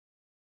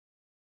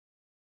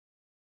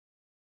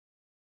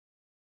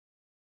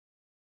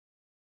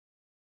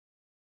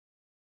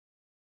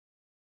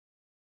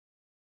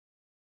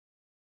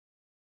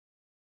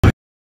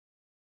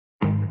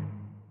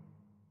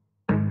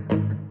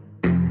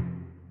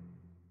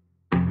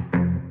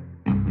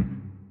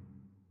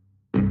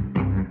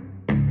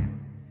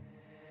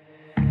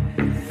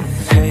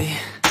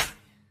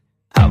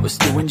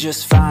was doing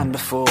just fine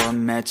before I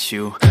met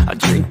you. I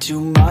drink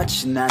too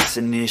much and that's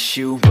an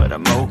issue, but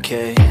I'm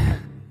okay.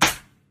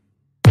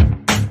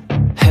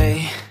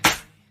 Hey,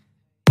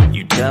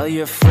 you tell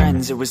your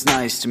friends it was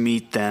nice to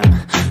meet them,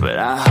 but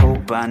I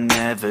hope I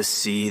never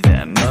see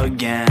them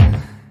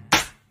again.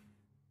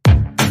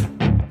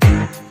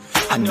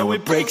 I know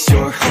it breaks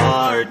your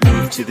heart.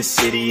 Moved to the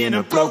city in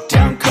a broke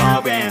down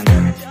car,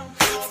 and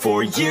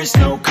 4 years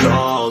no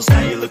calls.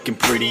 Now you're looking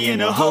pretty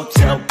in a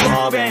hotel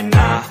bar, and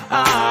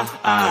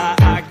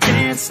I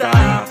can't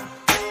stop.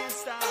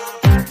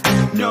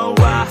 No,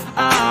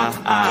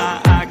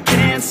 I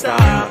can't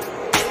stop.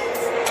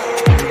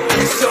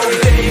 So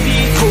baby,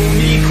 pull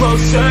me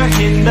closer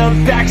in the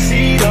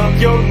backseat of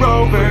your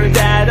Rover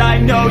that I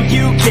know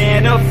you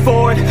can't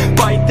afford.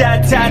 Bite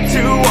that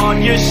tattoo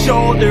on your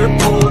shoulder.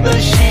 Pull the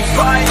sheets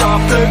right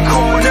off the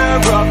corner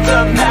of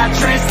the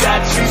mattress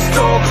that you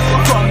stole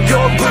from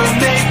your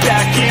roommate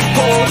back in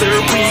Boulder.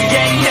 We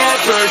ain't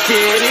never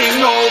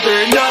getting older,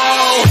 no.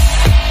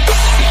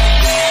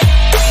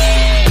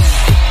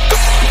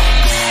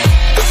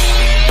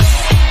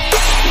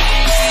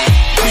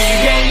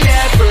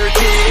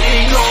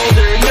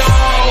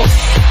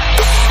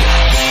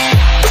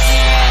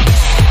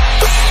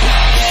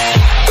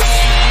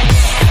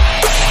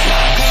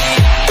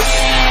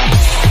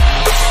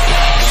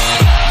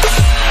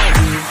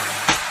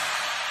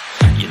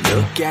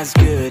 As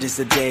good as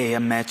the day I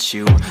met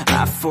you.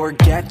 I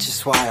forget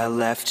just why I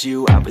left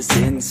you. I was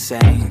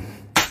insane.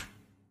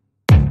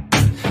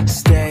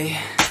 Stay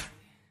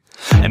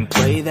and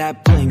play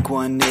that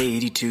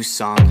Blink-182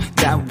 song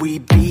that we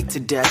beat to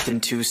death in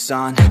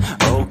Tucson.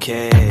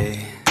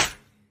 Okay,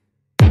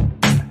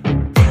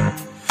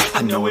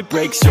 I know it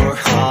breaks your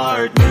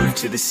heart. Moved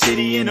to the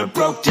city in a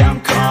broke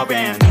down car,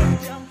 and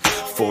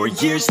 4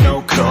 years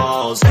no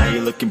calls. Now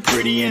you're looking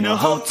pretty in a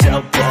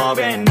hotel bar,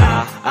 and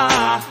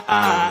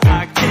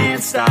I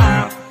can't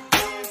stop.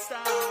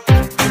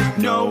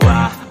 No,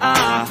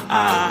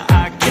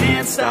 I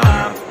can't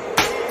stop.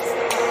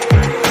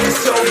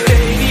 So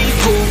baby,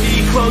 pull me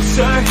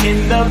closer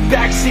in the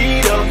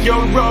backseat of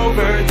your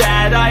Rover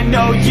that I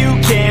know you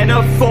can't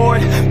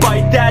afford.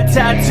 Bite that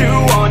tattoo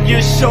on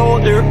your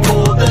shoulder.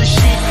 Pull the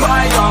sheet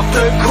right off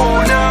the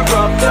corner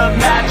of the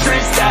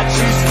mattress that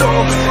you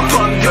stole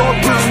from your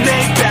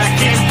roommate back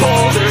in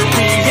Boulder.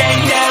 We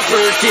ain't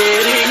never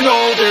getting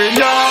older,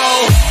 no.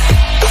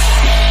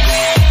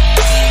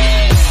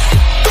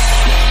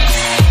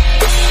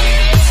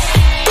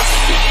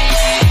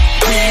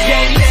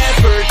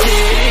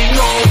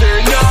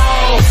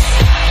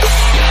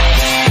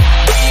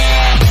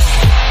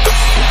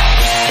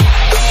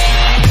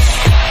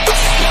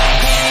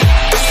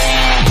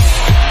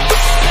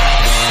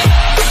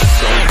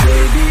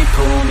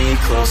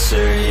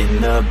 Closer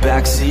in the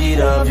backseat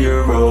of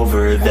your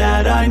Rover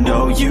that I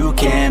know you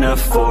can't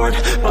afford.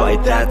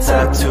 Bite that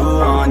tattoo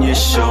on your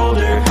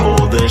shoulder.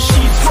 Pull the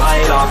sheets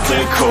right off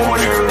the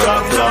corner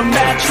of the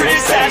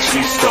mattress that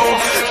you stole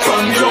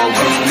from your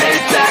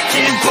roommate back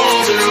in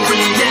Boulder. We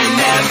ain't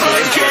never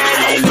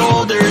getting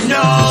older,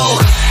 no.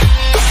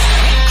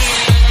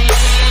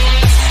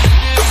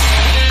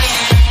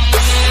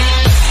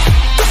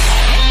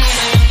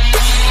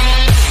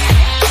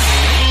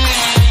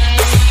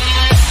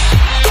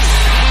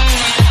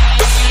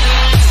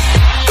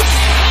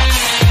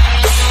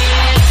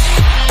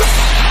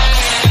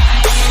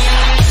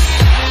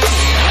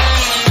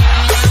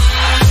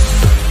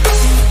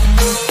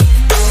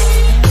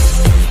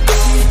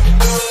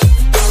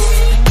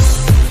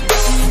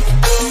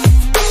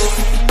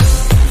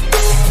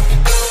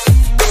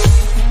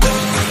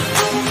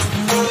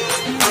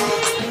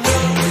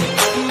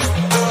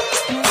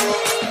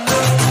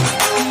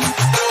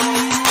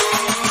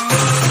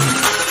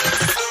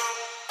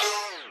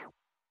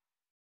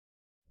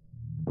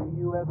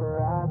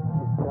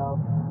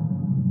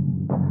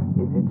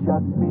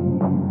 Just me?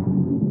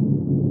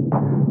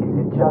 Is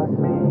it just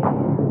me?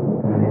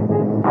 Is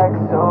this sex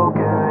so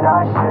good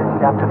I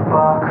shouldn't have to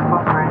fuck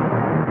for free?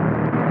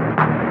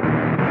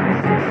 Is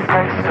this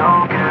sex so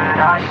good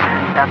I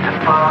shouldn't have to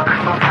fuck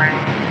for free?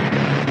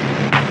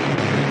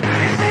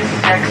 Is this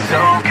sex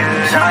so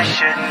good I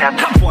shouldn't have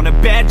to... I want a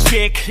bad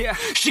chick,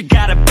 she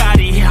got a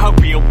body, a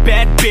real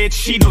bad bitch,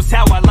 she knows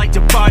how I like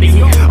to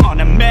party. On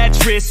a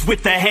mattress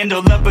with the handle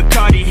of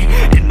Bacardi,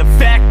 and the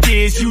fact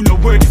is, you know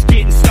we're just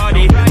getting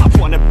started. I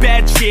want a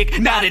bad chick,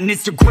 not an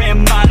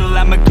Instagram model.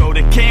 I'ma go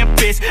to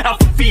campus,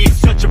 Alpha Phi is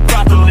such a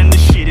brothel, and the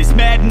shit is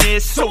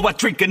madness, so I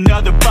drink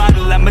another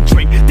bottle. I'ma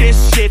drink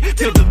this shit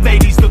till the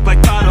ladies look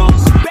like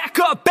bottles. Back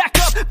up, back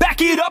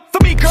it up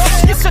for me, girl.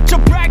 You're such a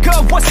bragger,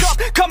 what's up?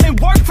 Come and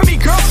work for me,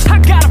 girl. I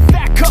got a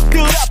fat cup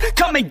filled up,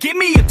 come and give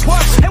me a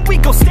twerk, and we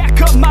gon'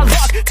 stack up my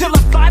luck till I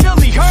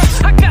finally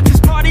hurt. I got this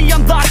party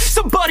unlocked,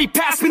 somebody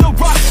pass me the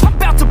rock. I'm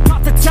about to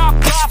pop the top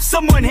off,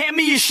 someone hand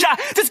me a shot.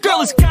 This girl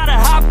has got a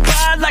hot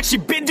vibe like she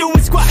been doing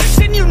squats,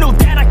 and you know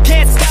that I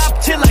can't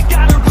stop till I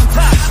got her on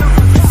top.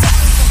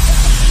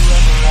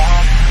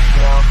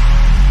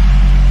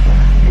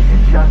 Is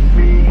it just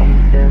me?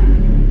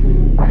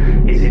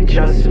 Is it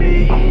just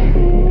me?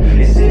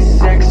 Is this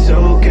sex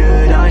so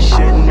good I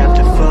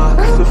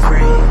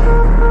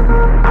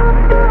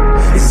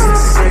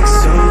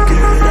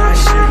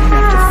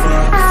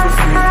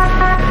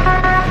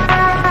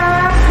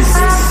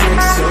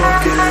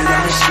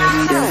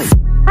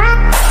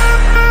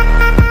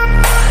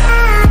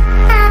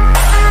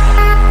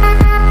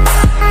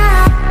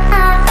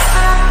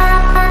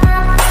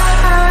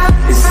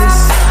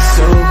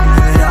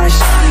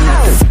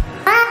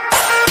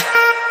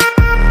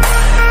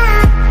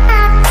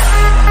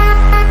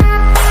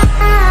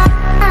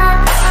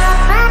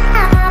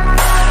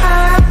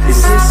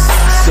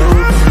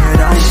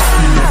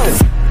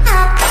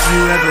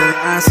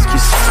ask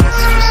yourself,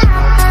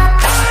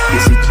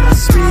 is it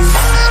just me?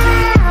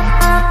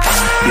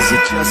 Is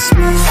it just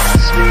me?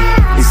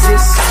 Is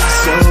this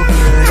so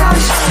good I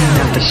shouldn't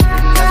have to?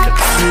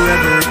 You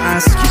ever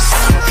ask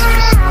yourself,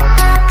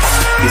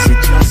 is it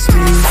just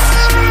me?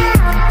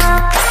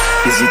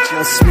 Is it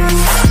just me?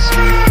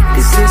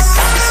 Is this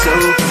so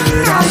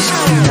good I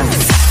shouldn't have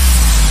to?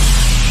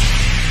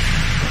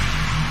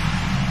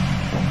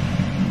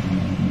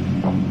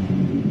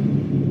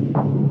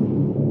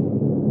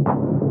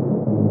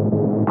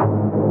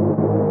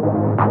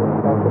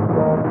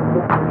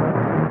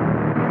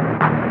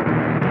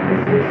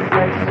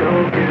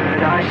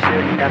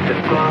 Have to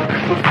fuck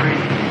for free.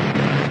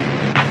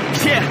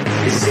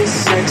 Yeah, is this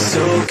sex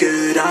so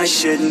good I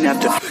shouldn't have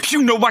to?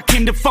 You know I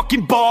came to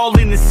fucking ball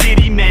in the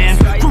city, man.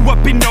 Grew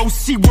up in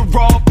OC, we're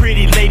all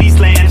pretty ladies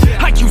land.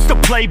 I used to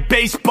play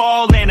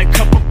baseball and a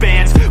couple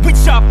bands. We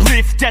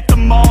shoplift at the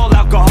mall,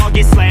 alcohol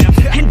gets slammed.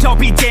 And I'll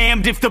be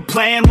damned if the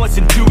plan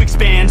wasn't to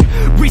expand.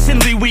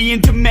 Recently we in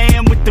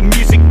demand with the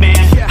music, man.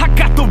 I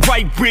got the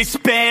right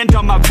wristband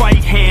on my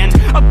right hand.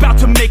 About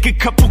to make a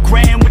couple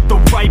grand with the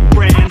right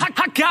brand.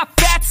 I got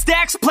fat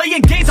stacks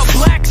playing games of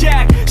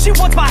blackjack. She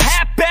wants my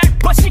hat back,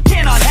 but she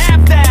cannot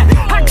have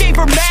that. I gave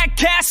her mad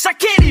cash, I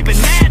can't even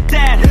add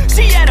that.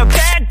 She had a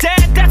bad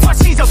dad, that's why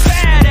she's a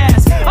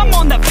badass. I'm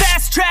on the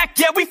fast track,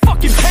 yeah, we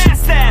fucking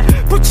passed that.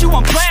 Put you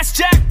on blast,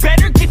 Jack,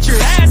 better get your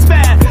ass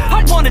back.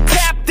 I wanna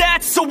tap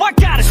that, so I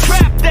gotta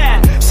trap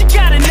that. She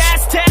got an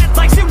ass tat,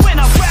 likes it when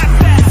I rap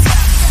that.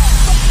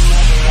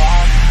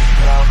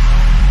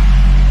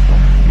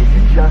 Is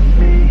it just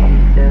me?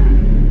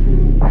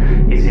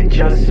 Is it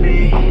just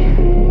me?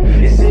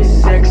 Is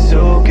this sex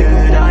so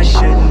good I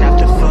shouldn't have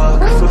to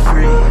fuck for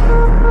free?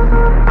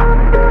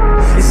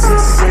 Is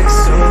this sex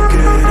so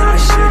good I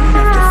shouldn't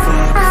have to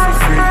fuck for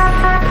free?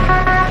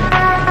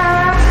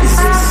 Is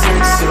this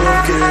sex so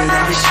good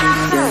I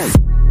shouldn't have?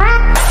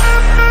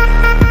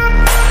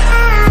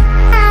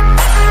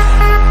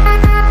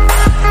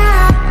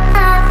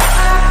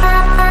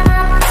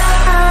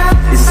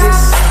 Is this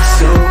sex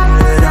so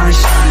good I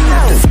shouldn't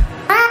have to?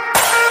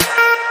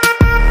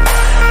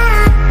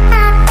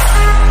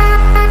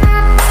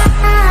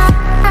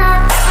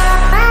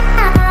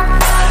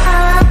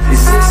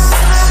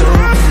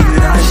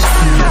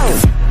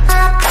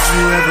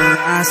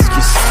 Ask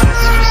yourself,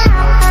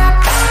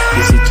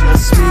 is it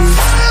just me?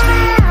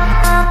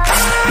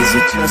 Is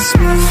it just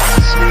me?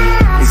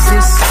 Is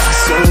this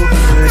so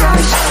good I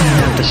shouldn't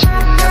have to?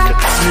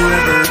 You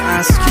ever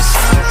ask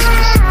yourself,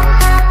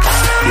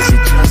 is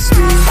it just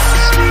me?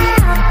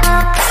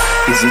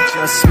 Is it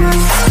just me?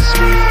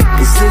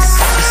 Is this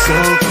so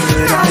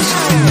good I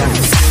shouldn't have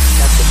to?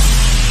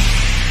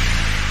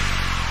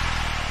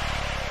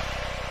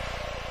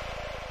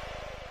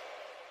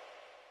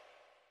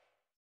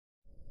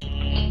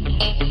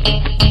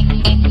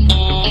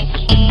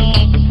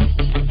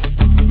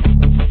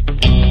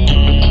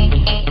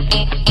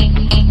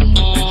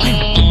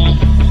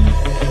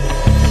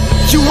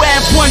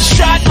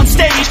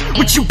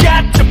 What you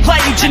got to play,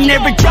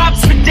 generic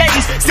drops for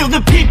days. Still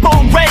the people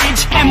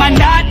rage, am I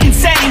not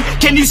insane?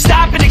 Can you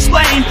stop and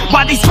explain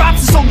why these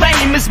drops are so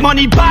lame? Is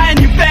money buying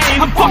you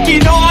fame? I'm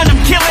fucking on, I'm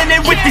killing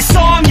it with this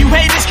song. You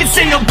haters can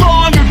sing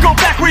along or go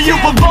back where you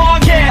belong.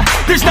 Yeah,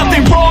 there's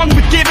nothing wrong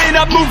with giving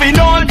up, moving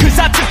on. Cause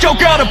I took your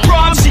girl to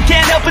prom, she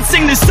can't help but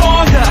sing this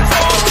song.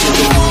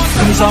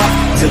 Comes off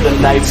till the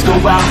lights go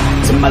out,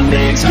 till my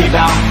legs give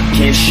out.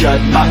 Can't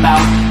shut my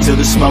mouth till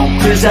the smoke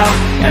clears out.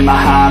 And my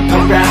high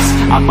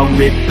parass, I'ma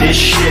rip this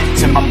shit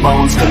till my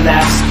bones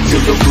collapse.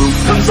 Till the roof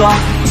comes off,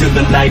 till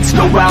the lights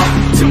go out,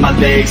 till my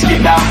legs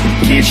give out.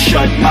 Can't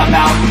shut my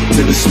mouth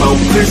till the smoke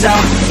clears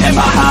out. And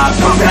my high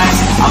parass,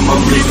 I'ma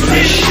rip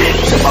this shit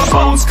till my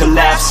bones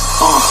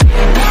collapse.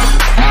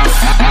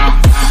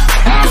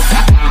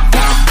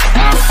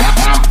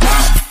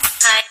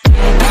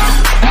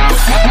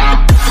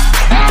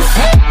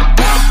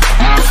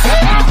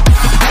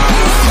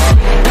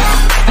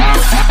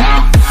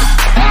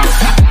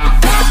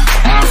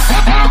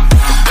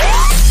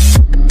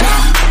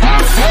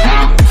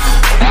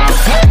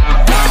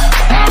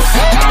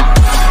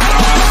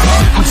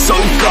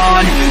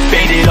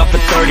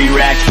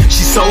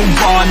 She's so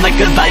on like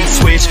a light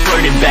switch,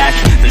 flirting back.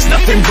 There's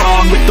nothing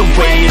wrong with the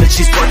way that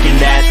she's working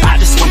that. I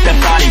just want that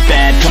body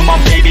bad, come on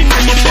baby,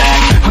 bring it back.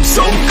 I'm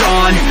so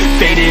gone,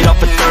 faded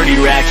off a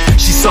 30 rack.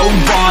 She's so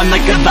on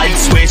like a light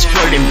switch,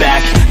 flirting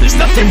back. There's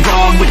nothing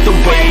wrong with the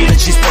way that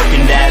she's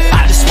working that.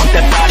 I just want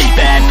that body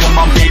bad, come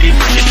on baby,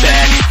 bring it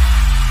back.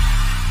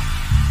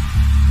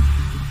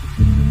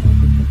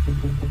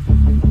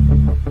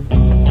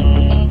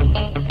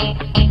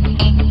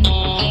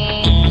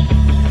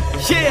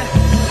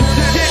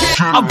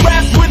 I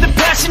rap with a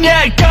passion,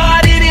 yeah, I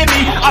got it in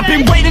me. I've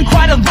been waiting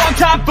quite a long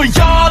time for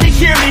y'all to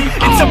hear me.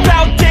 It's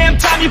about damn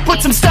time you put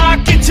some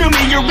stock into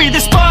me. You're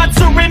either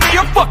sponsoring me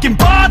or fucking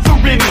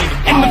bothering me.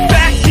 And the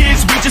fact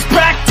is, we just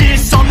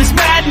practice all this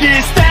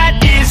madness.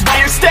 That is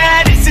why our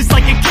status is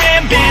like a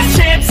canvas.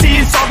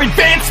 Chances our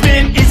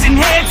advancement is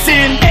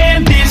enhancing,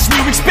 and this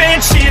new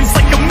expansion's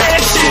like a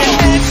mansion.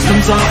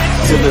 Comes off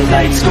till the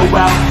lights go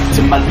out,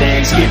 till my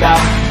legs give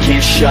out.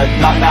 Can't shut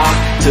my mouth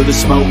till the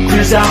smoke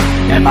clears out.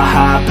 And my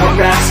hyper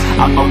raps,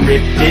 I'ma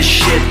rip this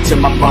shit till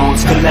my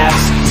bones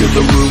collapse. Till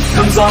the roof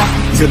comes off,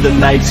 till the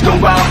lights go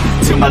out,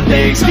 till my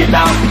legs give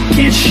out.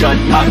 Can't shut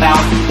my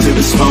mouth till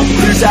the smoke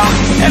clears out.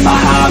 And my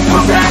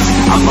hyper raps,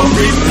 I'ma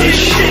rip this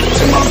shit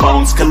till my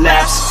bones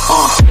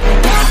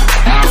collapse.